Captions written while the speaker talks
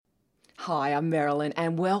Hi, I'm Marilyn,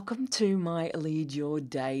 and welcome to my Lead Your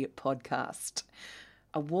Day podcast.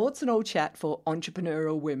 A warts and all chat for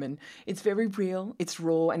entrepreneurial women. It's very real, it's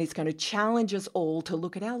raw, and it's going to challenge us all to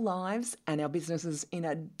look at our lives and our businesses in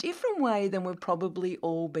a different way than we've probably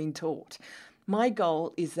all been taught. My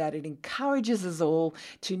goal is that it encourages us all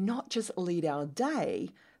to not just lead our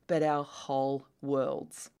day, but our whole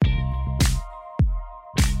worlds.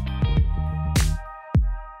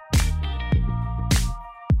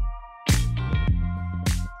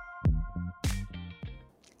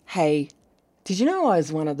 Hey, did you know I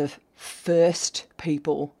was one of the first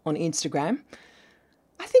people on Instagram?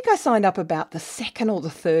 I think I signed up about the second or the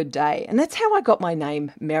third day, and that's how I got my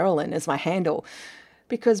name Marilyn as my handle.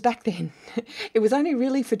 Because back then, it was only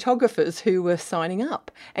really photographers who were signing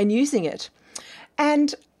up and using it.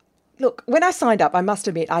 And look, when I signed up, I must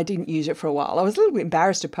admit I didn't use it for a while. I was a little bit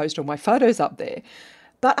embarrassed to post all my photos up there.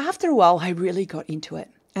 But after a while, I really got into it.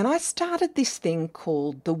 And I started this thing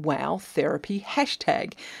called the Wow Therapy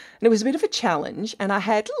hashtag. And it was a bit of a challenge, and I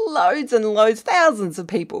had loads and loads, thousands of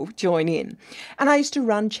people join in. And I used to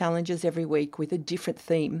run challenges every week with a different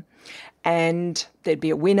theme. And there'd be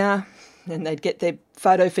a winner, and they'd get their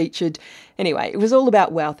photo featured. Anyway, it was all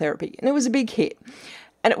about wow therapy, and it was a big hit.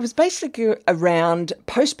 And it was basically around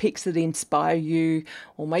post pics that inspire you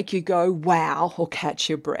or make you go wow or catch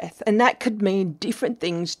your breath. And that could mean different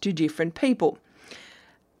things to different people.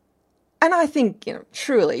 And I think,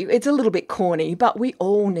 truly, it's a little bit corny, but we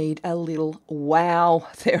all need a little wow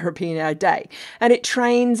therapy in our day. And it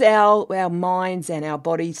trains our minds and our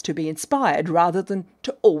bodies to be inspired rather than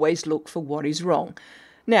to always look for what is wrong.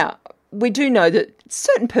 Now, we do know that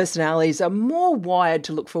certain personalities are more wired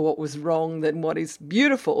to look for what was wrong than what is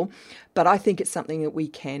beautiful, but I think it's something that we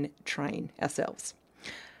can train ourselves.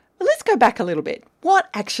 Well, let's go back a little bit.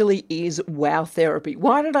 What actually is wow therapy?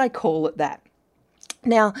 Why did I call it that?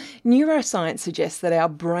 Now, neuroscience suggests that our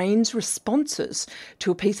brain's responses to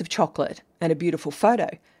a piece of chocolate and a beautiful photo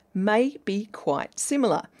may be quite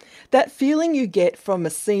similar. That feeling you get from a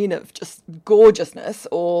scene of just gorgeousness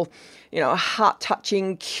or, a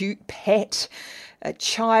heart-touching, cute pet, a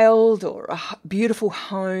child or a beautiful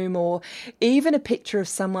home, or even a picture of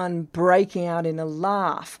someone breaking out in a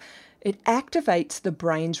laugh, it activates the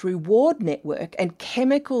brain's reward network and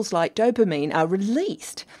chemicals like dopamine are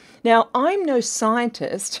released. Now, I'm no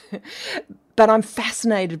scientist, but I'm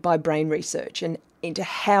fascinated by brain research and into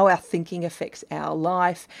how our thinking affects our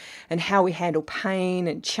life and how we handle pain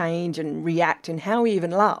and change and react and how we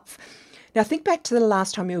even love. Now, think back to the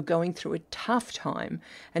last time you were going through a tough time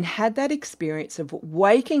and had that experience of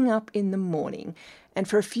waking up in the morning and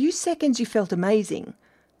for a few seconds you felt amazing.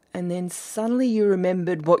 And then suddenly you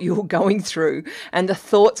remembered what you were going through and the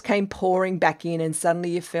thoughts came pouring back in and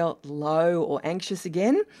suddenly you felt low or anxious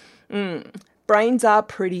again. Brains are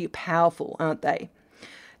pretty powerful, aren't they?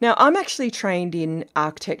 Now, I'm actually trained in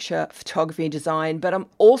architecture, photography and design, but I'm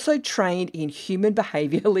also trained in human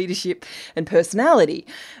behaviour, leadership and personality.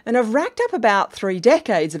 And I've racked up about 3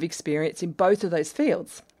 decades of experience in both of those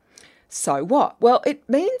fields. So what? Well, it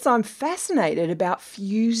means I'm fascinated about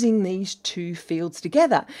fusing these two fields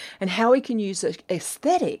together and how we can use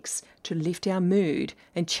aesthetics to lift our mood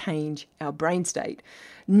and change our brain state.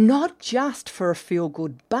 Not just for a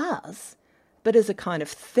feel-good buzz, but as a kind of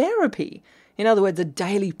therapy. In other words, a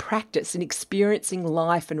daily practice in experiencing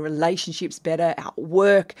life and relationships better, our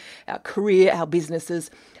work, our career, our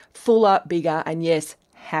businesses, fuller, bigger, and yes,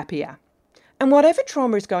 happier. And whatever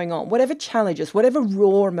trauma is going on, whatever challenges, whatever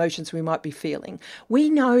raw emotions we might be feeling, we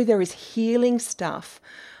know there is healing stuff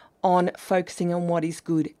on focusing on what is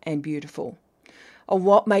good and beautiful, on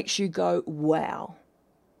what makes you go, wow.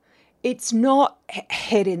 It's not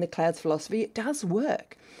head in the clouds philosophy. It does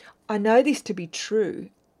work. I know this to be true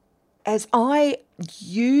as I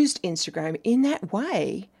used Instagram in that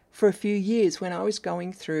way for a few years when I was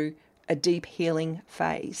going through a deep healing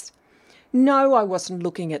phase. No, I wasn't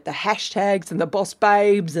looking at the hashtags and the boss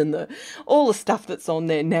babes and all the stuff that's on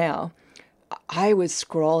there now. I was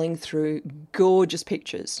scrolling through gorgeous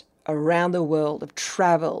pictures around the world of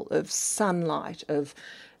travel, of sunlight, of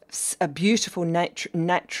beautiful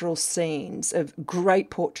natural scenes, of great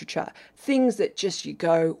portraiture, things that just you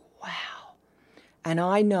go, wow. And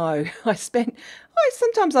I know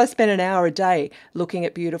sometimes I spend an hour a day looking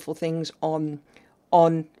at beautiful things on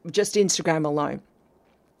just Instagram alone.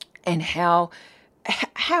 And how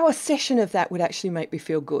a session of that would actually make me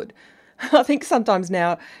feel good. I think sometimes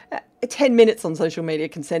now 10 minutes on social media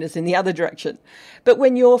can send us in the other direction. But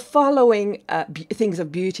when you're following things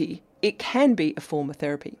of beauty, it can be a form of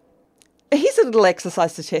therapy. Here's a little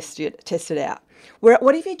exercise to test it out.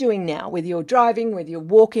 Whatever you're doing now, whether you're driving, whether you're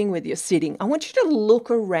walking, whether you're sitting, I want you to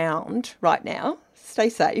look around right now, stay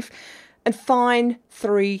safe, and find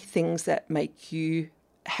 3 things that make you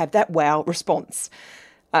have that wow response.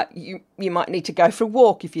 You might need to go for a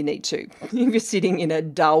walk if you need to, if you're sitting in a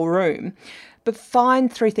dull room. But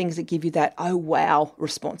find 3 things that give you that oh wow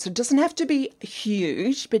response. It doesn't have to be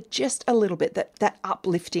huge, but just a little bit, that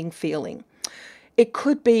uplifting feeling. It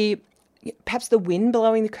could be perhaps the wind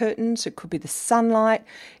blowing the curtains. It could be the sunlight.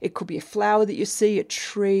 It could be a flower that you see, a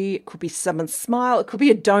tree. It could be someone's smile. It could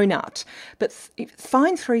be a donut. But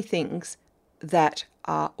find 3 things that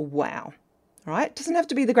are wow. All right? It doesn't have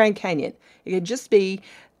to be the Grand Canyon. It can just be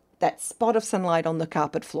that spot of sunlight on the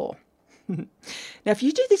carpet floor. Now, if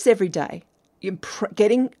you do this every day, you're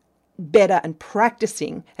getting better and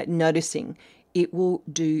practicing at noticing, it will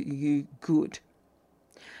do you good.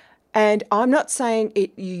 And I'm not saying you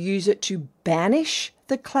use it to banish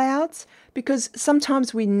the clouds, because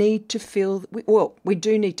sometimes we need to feel, we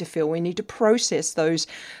do need to feel, we need to process those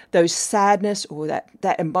sadness or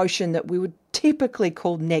that emotion that we would typically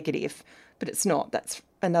call negative, but it's not. That's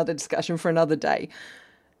another discussion for another day.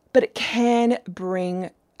 But it can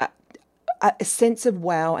bring a sense of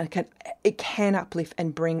wow, and it can uplift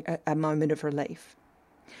and bring a moment of relief.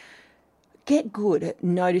 Get good at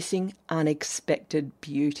noticing unexpected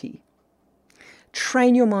beauty.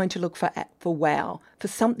 Train your mind to look for wow, for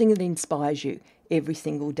something that inspires you every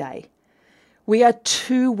single day. We are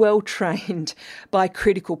too well trained by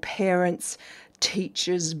critical parents,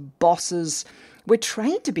 teachers, bosses. We're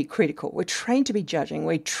trained to be critical. We're trained to be judging.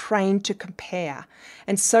 We're trained to compare.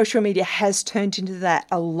 And social media has turned into that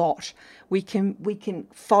a lot. We can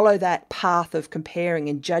follow that path of comparing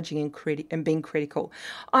and judging and being critical.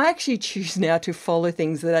 I actually choose now to follow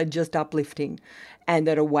things that are just uplifting and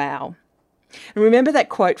that are wow. And remember that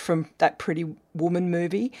quote from that Pretty Woman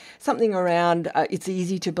movie? Something around, it's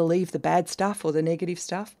easy to believe the bad stuff or the negative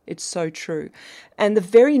stuff. It's so true. And the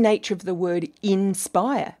very nature of the word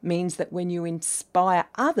inspire means that when you inspire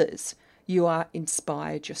others, you are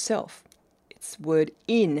inspired yourself. It's word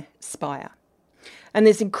inspire. And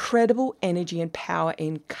there's incredible energy and power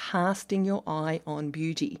in casting your eye on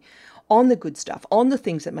beauty, on the good stuff, on the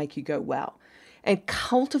things that make you go, wow. And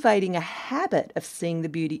cultivating a habit of seeing the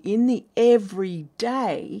beauty in the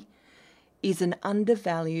everyday is an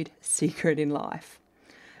undervalued secret in life.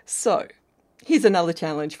 So, here's another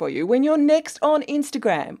challenge for you. When you're next on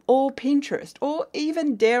Instagram or Pinterest or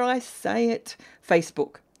even, dare I say it,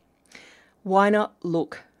 Facebook, why not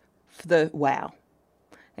look for the wow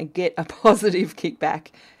and get a positive kickback,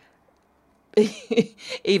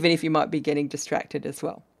 even if you might be getting distracted as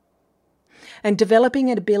well. And developing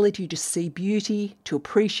an ability to see beauty, to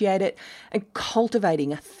appreciate it, and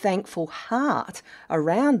cultivating a thankful heart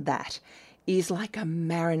around that is like a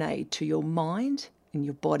marinade to your mind and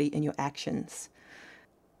your body and your actions.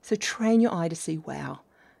 So train your eye to see wow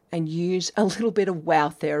and use a little bit of wow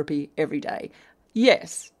therapy every day.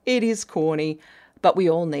 Yes, it is corny, but we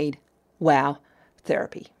all need wow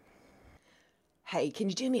therapy. Hey, can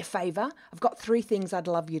you do me a favour? I've got 3 things I'd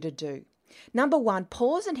love you to do. Number 1,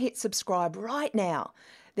 pause and hit subscribe right now.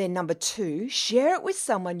 Then number 2, share it with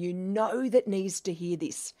someone you know that needs to hear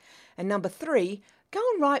this. And number 3, go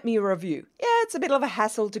and write me a review. Yeah, it's a bit of a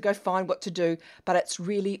hassle to go find what to do, but it's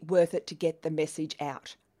really worth it to get the message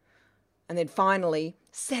out. And then finally,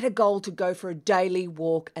 set a goal to go for a daily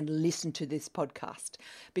walk and listen to this podcast,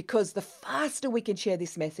 because the faster we can share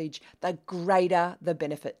this message, the greater the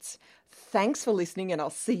benefits. Thanks for listening, and I'll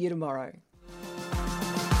see you tomorrow.